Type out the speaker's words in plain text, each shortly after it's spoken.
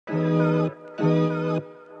Hey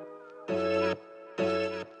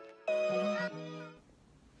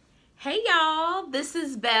y'all, this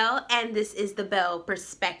is Belle and this is the Belle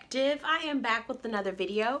Perspective. I am back with another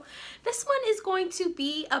video. This one is going to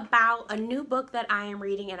be about a new book that I am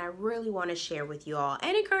reading and I really want to share with you all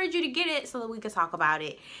and encourage you to get it so that we can talk about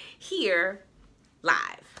it here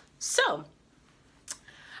live. So,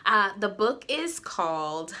 the book is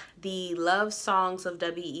called The Love Songs of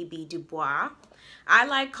W.E.B. Du Bois. I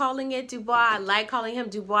like calling it Dubois. I like calling him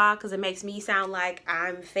Dubois because it makes me sound like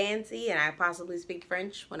I'm fancy and I possibly speak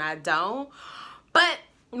French when I don't. But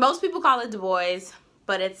most people call it Du Bois,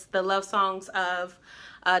 but it's The Love Songs of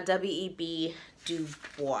W.E.B. Du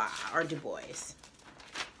Bois or Du Bois.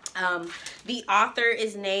 The author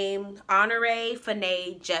is named Honoree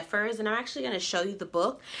Fanonne Jeffers, and I'm actually going to show you the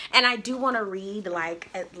book. And I do want to read like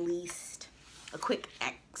at least a quick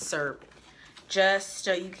excerpt just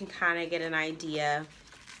so you can kind of get an idea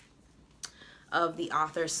of the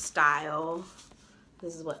author's style.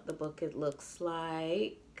 This is what the book it looks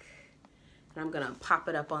like. And I'm gonna pop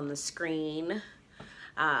it up on the screen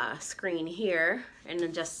here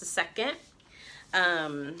in just a second.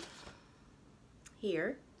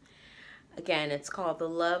 Here. Again, it's called The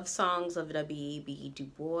Love Songs of W.E.B. Du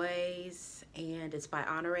Bois, and it's by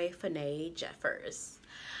Honoree Fanonne Jeffers.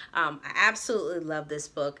 I absolutely love this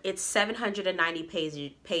book. It's 790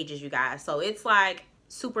 pages, you guys. So it's like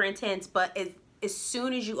super intense, but as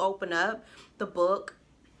soon as you open up the book,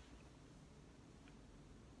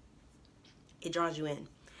 it draws you in.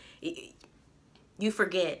 You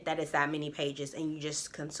forget that it's that many pages and you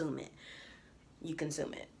just consume it. You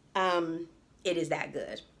consume it. It is that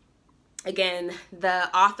good. Again,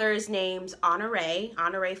 the author's name's Honoree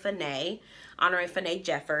Fanonne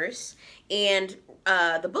Jeffers, and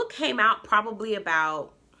the book came out probably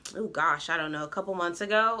about, oh gosh, I don't know, a couple months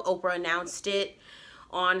ago. Oprah announced it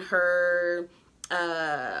on her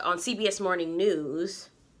on CBS Morning News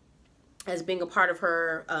as being a part of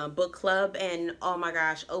her book club, and oh my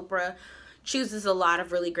gosh, Oprah chooses a lot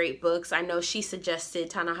of really great books. I know she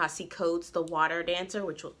suggested Ta-Nehisi Coates' The Water Dancer,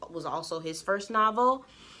 which was also his first novel.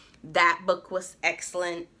 That book was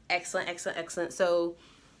excellent. So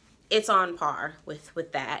it's on par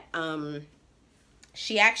with that.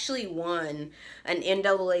 She actually won an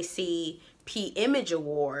NAACP Image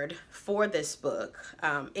Award for this book.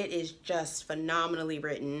 It is just phenomenally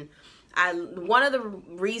written. One of the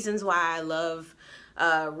reasons why I love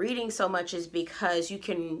reading so much is because you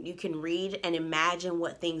can read and imagine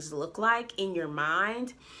what things look like in your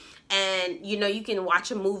mind. And you know, you can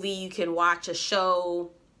watch a movie, you can watch a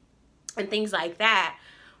show and things like that,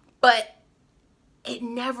 but it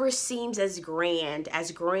never seems as grand or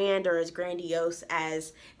as grandiose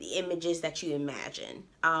as the images that you imagine.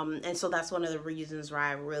 And so that's one of the reasons why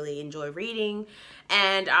I really enjoy reading,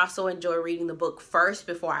 and I also enjoy reading the book first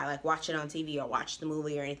before I like watch it on TV or watch the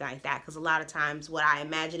movie or anything like that, because a lot of times what I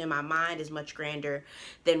imagine in my mind is much grander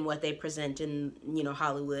than what they present in, you know,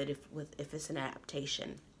 Hollywood if it's an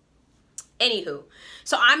adaptation. Anywho,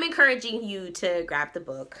 so I'm encouraging you to grab the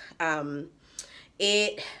book.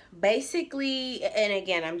 It basically, and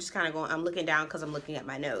again, I'm just kind of going, I'm looking down because I'm looking at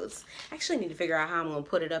my notes. I actually need to figure out how I'm going to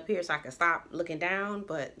put it up here so I can stop looking down,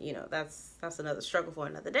 but you know, that's another struggle for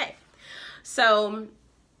another day. So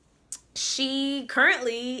she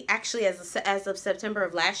currently, actually as of September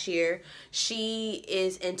of last year, she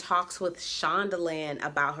is in talks with Shondaland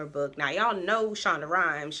about her book. Now, y'all know Shonda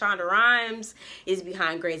Rhimes. Shonda Rhimes is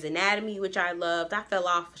behind Grey's Anatomy, which I loved. I fell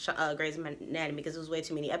off Grey's Anatomy because it was way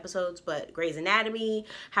too many episodes, but Grey's Anatomy,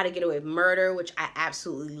 How to Get Away with Murder, which I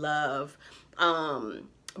absolutely love.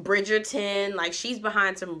 Bridgerton, like she's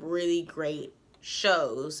behind some really great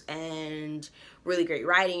shows and really great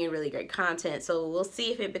writing and really great content. So we'll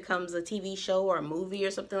see if it becomes a TV show or a movie or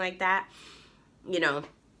something like that. You know,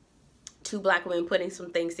 two black women putting some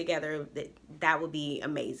things together, that would be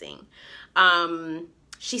amazing.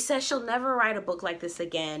 She says she'll never write a book like this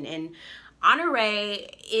again. And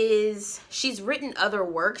Honoree she's written other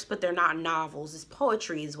works, but they're not novels. It's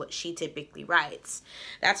poetry is what she typically writes.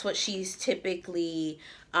 That's what she's typically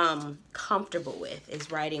comfortable with, is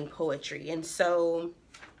writing poetry. And so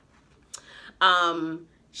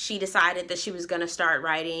she decided that she was going to start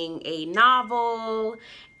writing a novel,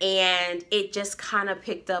 and it just kind of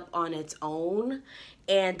picked up on its own.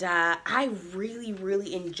 And I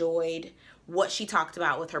really enjoyed what she talked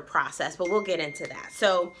about with her process, but we'll get into that.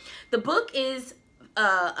 So the book is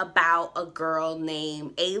about a girl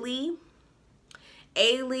named Ailey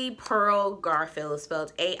Pearl Garfield,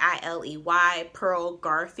 spelled A-I-L-E-Y, Pearl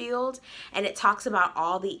Garfield, and it talks about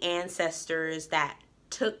all the ancestors that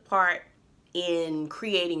took part in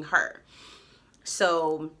creating her.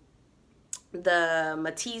 So the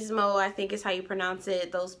Machismo, I think is how you pronounce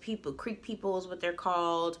it. Those people, Creek people is what they're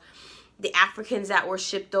called. The Africans that were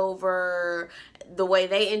shipped over, the way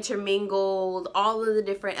they intermingled, all of the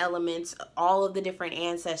different elements, all of the different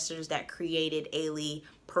ancestors that created Ailey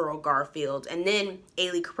Pearl Garfield. And then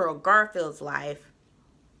Ailey Pearl Garfield's life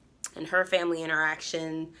and her family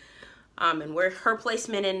interaction, and where her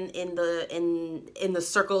placement in the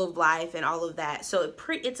circle of life and all of that. So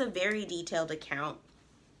it's a very detailed account.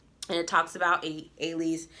 And it talks about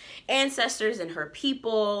Ailey's ancestors and her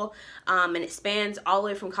people, and it spans all the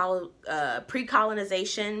way from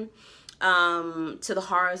pre-colonization to the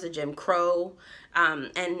horrors of Jim Crow,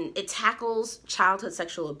 and it tackles childhood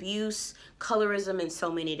sexual abuse, colorism, and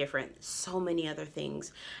so many other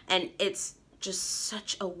things. And it's just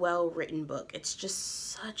such a well-written book. It's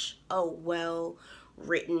just such a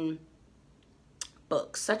well-written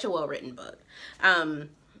book.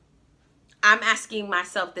 I'm asking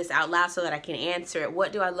myself this out loud so that I can answer it.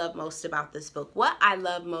 What do I love most about this book? What I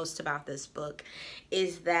love most about this book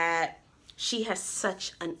is that she has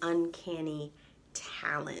such an uncanny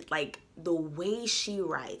talent. Like, the way she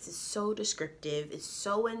writes is so descriptive, it's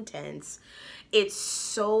so intense, it's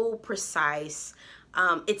so precise.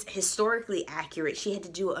 It's historically accurate. She had to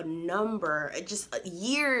do just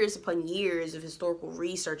years upon years of historical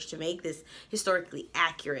research to make this historically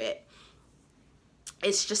accurate.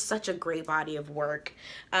 It's just such a great body of work.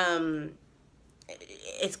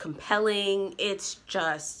 It's compelling. It's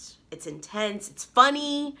intense. It's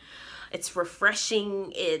funny. It's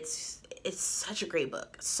refreshing. It's such a great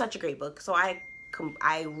book. Such a great book. So I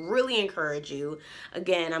really encourage you.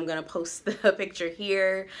 Again, I'm gonna post the picture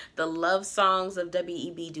here. The Love Songs of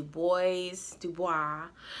W.E.B. Du Bois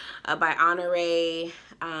by Honoree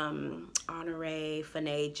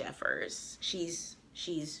Fanonne Jeffers. She's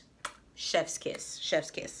chef's kiss.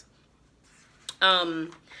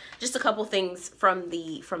 Just a couple things from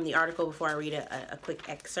the article before I read a quick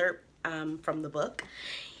excerpt from the book.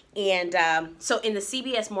 And so in the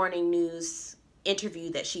CBS Morning News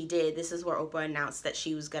interview that she did, this is where Oprah announced that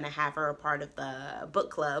she was going to have her a part of the book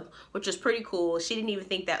club, which was pretty cool. She didn't even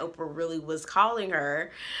think that Oprah really was calling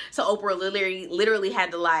her. So Oprah literally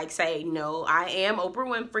had to like say, no, I am Oprah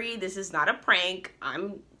Winfrey. This is not a prank.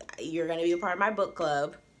 You're going to be a part of my book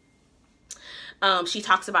club. She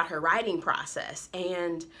talks about her writing process,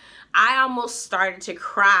 and I almost started to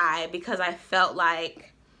cry because I felt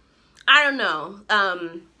like, I don't know,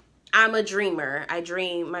 I'm a dreamer.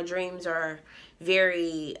 My dreams are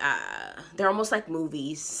very, they're almost like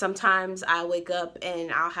movies. Sometimes I wake up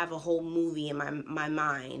and I'll have a whole movie in my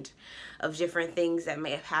mind of different things that may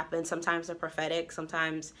have happened. Sometimes they're prophetic.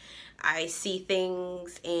 Sometimes I see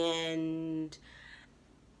things and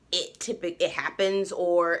it happens,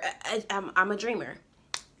 or I'm a dreamer.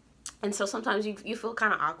 And so sometimes you feel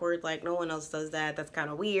kind of awkward, like no one else does that. That's kind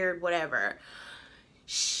of weird, whatever.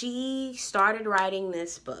 She started writing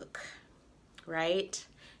this book, right?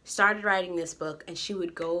 Started writing this book, and she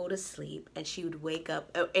would go to sleep and she would wake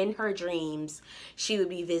up in her dreams. She would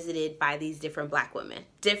be visited by these different black women,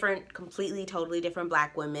 completely, totally different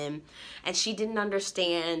black women. And she didn't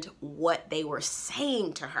understand what they were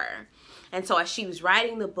saying to her. And so as she was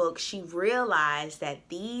writing the book, she realized that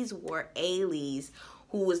these were Ailey's,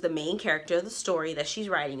 who was the main character of the story that she's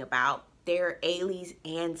writing about. They're Ailey's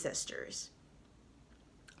ancestors.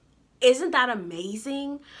 Isn't that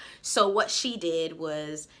amazing? So what she did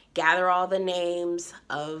was gather all the names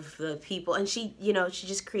of the people, and she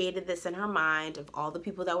just created this in her mind of all the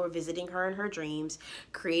people that were visiting her in her dreams,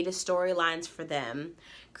 created storylines for them,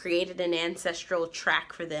 created an ancestral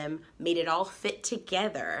track for them, made it all fit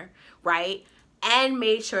together, right? And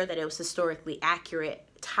made sure that it was historically accurate,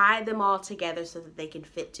 tied them all together so that they can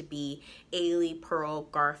fit to be Ailey Pearl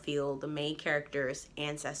Garfield, the main characters'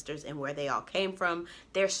 ancestors, and where they all came from,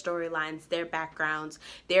 their storylines, their backgrounds,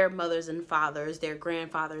 their mothers and fathers, their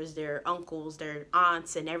grandfathers, their uncles, their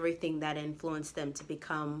aunts, and everything that influenced them to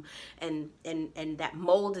become and that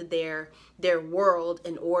molded their world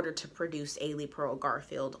in order to produce Ailey Pearl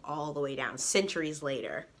Garfield all the way down centuries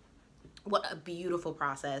later. What a beautiful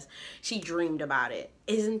process. She dreamed about it.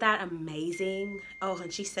 Isn't that amazing? Oh,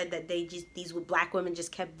 and she said that these black women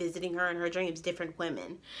just kept visiting her in her dreams, different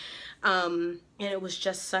women. And it was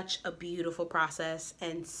just such a beautiful process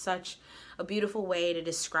and such a beautiful way to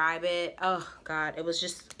describe it. Oh God, it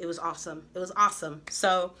was awesome. It was awesome.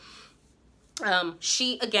 So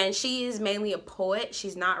she is mainly a poet.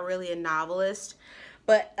 She's not really a novelist,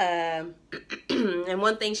 but and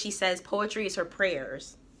one thing she says, poetry is her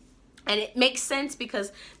prayers. And it makes sense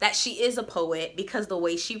because that she is a poet, because the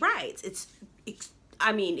way she writes, it's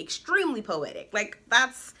extremely poetic. Like,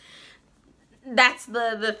 that's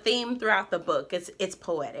the theme throughout the book. It's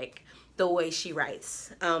poetic, the way she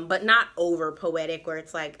writes, but not over poetic where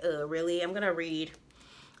it's like, really? I'm gonna read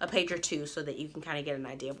a page or two so that you can kind of get an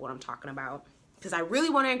idea of what I'm talking about, because I really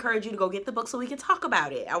want to encourage you to go get the book so we can talk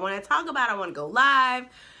about it. I want to talk about it. I want to go live.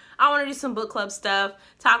 I want to do some book club stuff,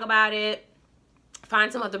 talk about it,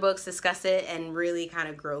 find some other books, discuss it, and really kind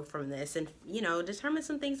of grow from this, and determine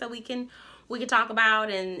some things that we can talk about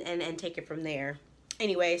and take it from there.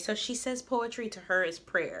 Anyway, so she says poetry to her is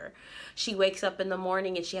prayer. She wakes up in the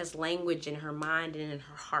morning and she has language in her mind and in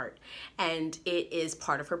her heart, and it is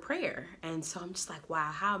part of her prayer. And so I'm just like, wow,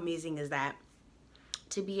 how amazing is that,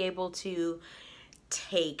 to be able to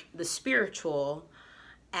take the spiritual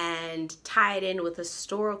and tie it in with a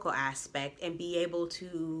historical aspect and be able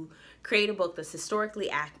to create a book that's historically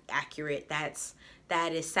accurate,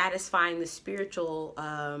 that is satisfying the spiritual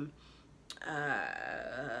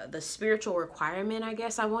requirement, I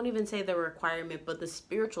guess. I won't even say the requirement, but the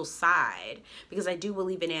spiritual side, because I do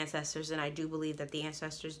believe in ancestors, and I do believe that the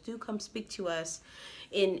ancestors do come speak to us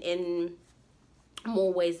in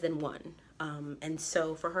more ways than one. And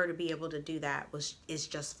so for her to be able to do that is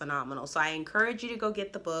just phenomenal. So I encourage you to go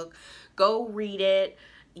get the book, go read it.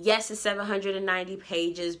 Yes, it's 790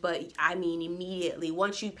 pages, but I mean, immediately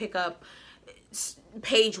once you pick up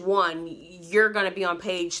page 1, you're gonna be on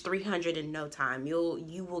page 300 in no time.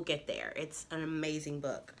 You will get there. It's an amazing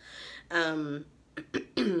book.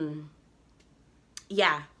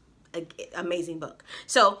 Yeah, amazing book.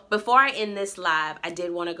 So before I end this live, I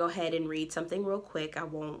did want to go ahead and read something real quick. I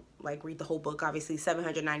won't read the whole book, obviously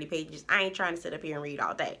 790 pages. I ain't trying to sit up here and read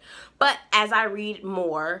all day, but as I read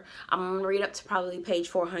more, I'm gonna read up to probably page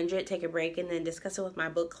 400, take a break, and then discuss it with my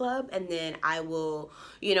book club, and then I will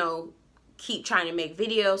keep trying to make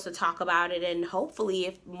videos to talk about it, and hopefully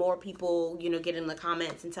if more people get in the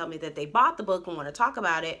comments and tell me that they bought the book and want to talk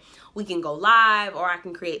about it, we can go live, or I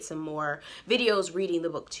can create some more videos reading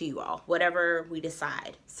the book to you all, whatever we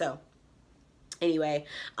decide. So anyway,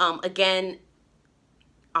 again,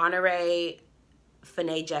 Honoree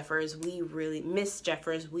Fanonne Jeffers, Miss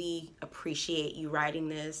Jeffers, we appreciate you writing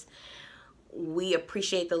this. We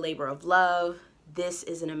appreciate the labor of love. This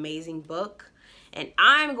is an amazing book. And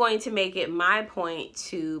I'm going to make it my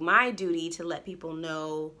duty to let people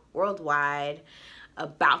know worldwide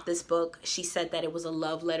about this book. She said that it was a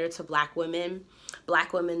love letter to Black women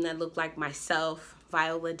that look like myself,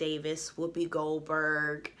 Viola Davis, Whoopi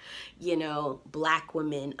Goldberg, Black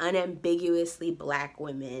women, unambiguously Black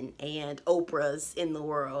women, and Oprahs in the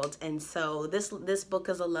world. And so this book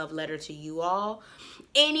is a love letter to you all.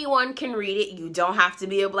 Anyone can read it. You don't have to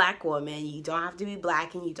be a Black woman. You don't have to be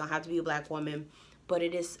Black, and you don't have to be a Black woman. But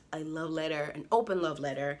it is a love letter, an open love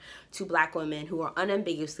letter to Black women who are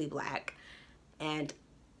unambiguously Black, and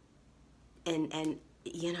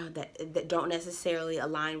that don't necessarily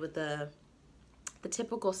align with the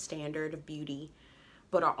typical standard of beauty,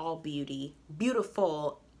 but are all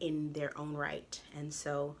beautiful in their own right. And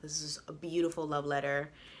so this is a beautiful love letter,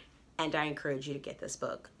 and I encourage you to get this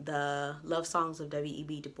book, The Love Songs of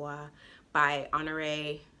W.E.B. Du Bois by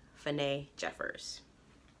Honoree Fanonne Jeffers.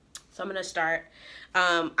 So I'm going to start.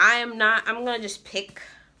 I'm going to just pick.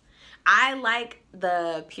 I like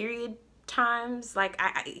the period times,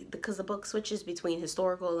 because the book switches between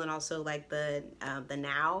historical and also the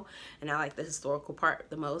now, and I like the historical part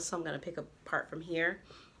the most, so I'm going to pick a part from here.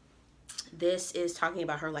 This is talking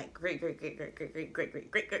about her great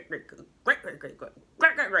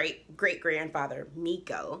grandfather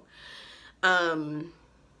Miko, and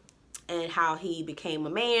how he became a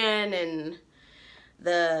man, and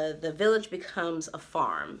the village becomes a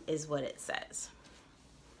farm, is what it says.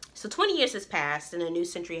 So 20 years has passed and a new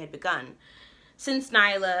century had begun. Since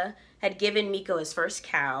Nyla had given Miko his first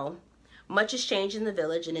cow, much has changed in the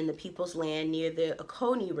village and in the people's land near the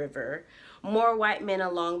Oconee River. More white men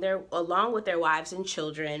along with their wives and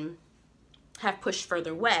children have pushed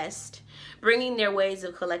further west, bringing their ways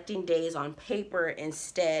of collecting days on paper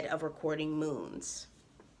instead of recording moons.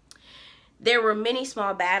 There were many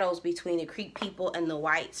small battles between the Creek people and the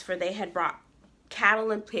whites, for they had brought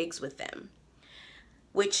cattle and pigs with them,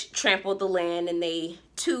 which trampled the land, and they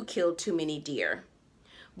too killed too many deer.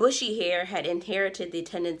 Bushy Hair had inherited the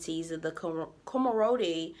tendencies of the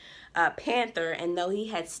Comorodie panther, and though he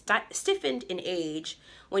had stiffened in age,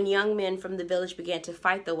 when young men from the village began to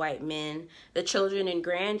fight the white men, the children and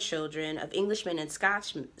grandchildren of Englishmen and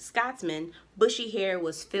Scotsmen, Bushy Hair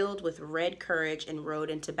was filled with red courage and rode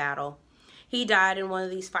into battle. He died in one of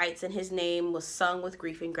these fights, and his name was sung with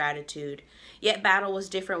grief and gratitude. Yet battle was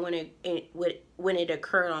different when it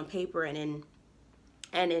occurred on paper and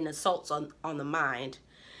in assaults on the mind.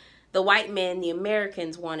 The white men, the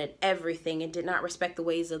Americans, wanted everything and did not respect the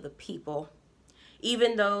ways of the people.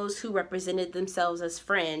 Even those who represented themselves as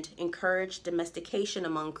friend encouraged domestication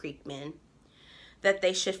among Creek men, that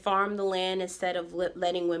they should farm the land instead of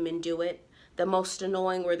letting women do it. The most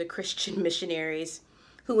annoying were the Christian missionaries,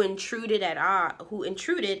 who intruded at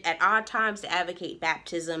odd times to advocate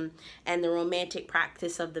baptism and the romantic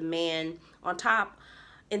practice of the man on top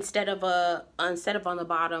instead of on the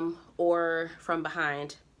bottom or from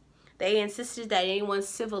behind. They insisted that anyone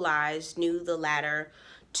civilized knew the latter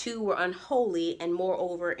two were unholy and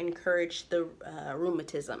moreover encouraged the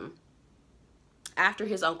rheumatism. After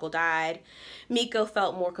his uncle died, Miko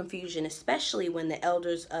felt more confusion, especially when the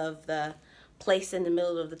elders of the place in the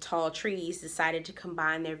middle of the tall trees decided to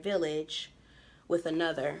combine their village with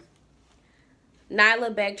another.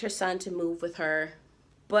 Nyla begged her son to move with her,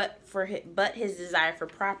 but his desire for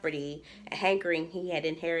property, a hankering he had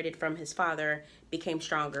inherited from his father, became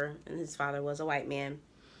stronger, and his father was a white man.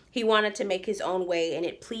 He wanted to make his own way, and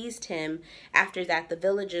it pleased him. After that, the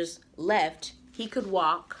villagers left. He could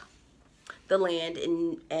walk the land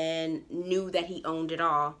and knew that he owned it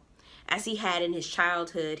all. As he had in his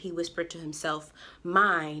childhood, he whispered to himself,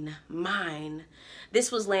 "Mine, mine."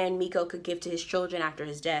 This was land Miko could give to his children after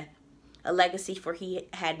his death, a legacy for he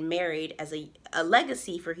had married as a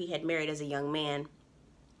young man.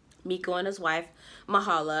 Miko and his wife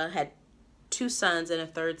Mahala had twin sons and a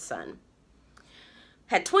third son.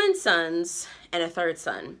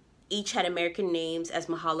 Each had American names, as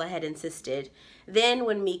Mahala had insisted. Then,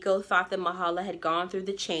 when Miko thought that Mahala had gone through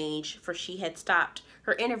the change, for she had stopped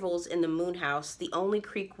her intervals in the moon house, the only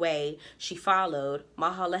Creek way she followed,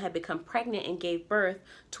 Mahala had become pregnant and gave birth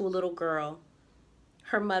to a little girl.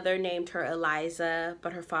 Her mother named her Eliza,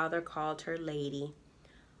 but her father called her Lady.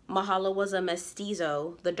 Mahala was a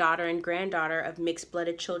mestizo, the daughter and granddaughter of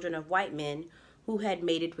mixed-blooded children of white men who had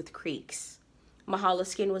mated with Creeks. Mahala's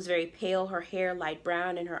skin was very pale, her hair light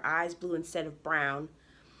brown, and her eyes blue instead of brown.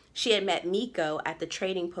 She had met Miko at the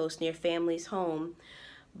trading post near family's home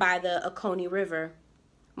by the Oconee River.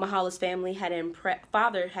 Mahala's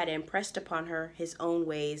father had impressed upon her his own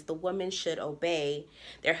ways. The women should obey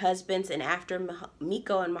their husbands, and after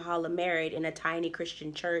Miko and Mahala married in a tiny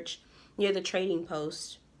Christian church near the trading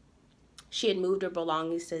post, she had moved her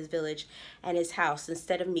belongings to his village and his house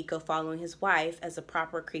instead of Miko following his wife as a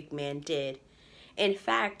proper Creek man did. In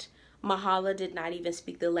fact, Mahala did not even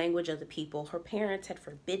speak the language of the people. Her parents had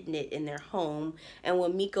forbidden it in their home, and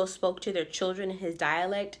when Miko spoke to their children in his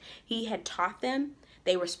dialect he had taught them,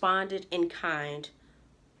 they responded in kind.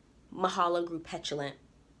 Mahala grew petulant.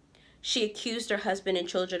 She accused her husband and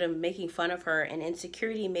children of making fun of her, and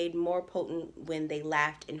insecurity made more potent when they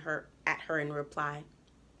laughed at her in reply.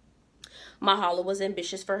 Mahala was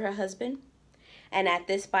ambitious for her husband, and at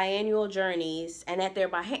their biannual journeys at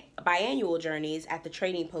the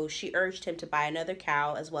trading post, she urged him to buy another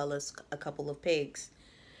cow as well as a couple of pigs.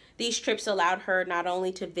 These trips allowed her not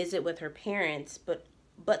only to visit with her parents, but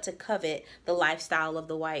to covet the lifestyle of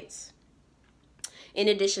the whites. In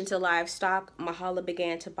addition to livestock, Mahala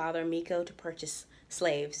began to bother Miko to purchase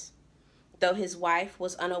slaves. Though his wife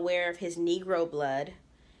was unaware of his Negro blood,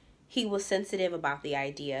 he was sensitive about the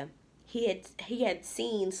idea. He had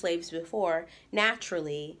seen slaves before,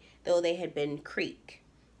 naturally, though they had been Creek.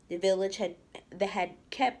 The village had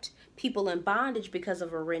kept people in bondage because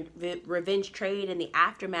of a revenge trade in the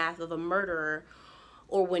aftermath of a murderer,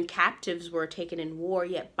 or when captives were taken in war,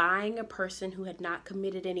 yet buying a person who had not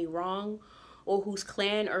committed any wrong or whose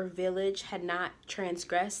clan or village had not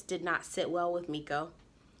transgressed did not sit well with Miko.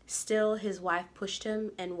 Still, his wife pushed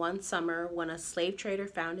him, and one summer, when a slave trader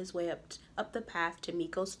found his way up the path to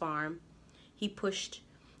Miko's farm, he paused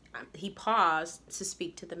to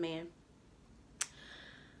speak to the man.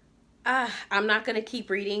 I'm not going to keep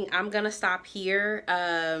reading. I'm going to stop here.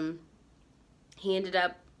 He ended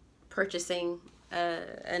up purchasing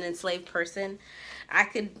an enslaved person. I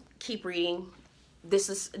could keep reading. This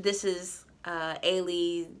is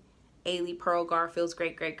Ailey Pearl Garfield's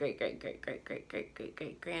great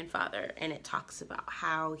grandfather, and it talks about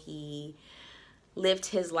how he lived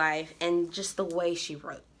his life, and just the way she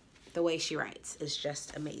writes is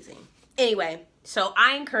just amazing. Anyway, so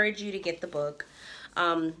I encourage you to get the book,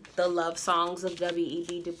 The Love Songs of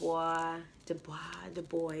W.E.B. Du Bois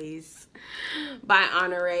by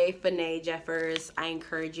Honoree Fanonne Jeffers. I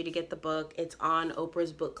encourage you to get the book. It's on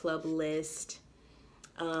Oprah's book club list.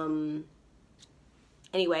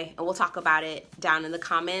 Anyway, and we'll talk about it down in the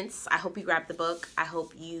comments. I hope you grab the book. I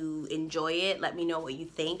hope you enjoy it. Let me know what you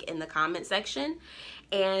think in the comment section.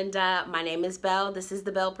 And my name is Belle. This is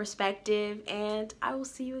the Belle Perspective, and I will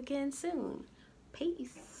see you again soon.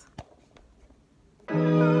 Peace.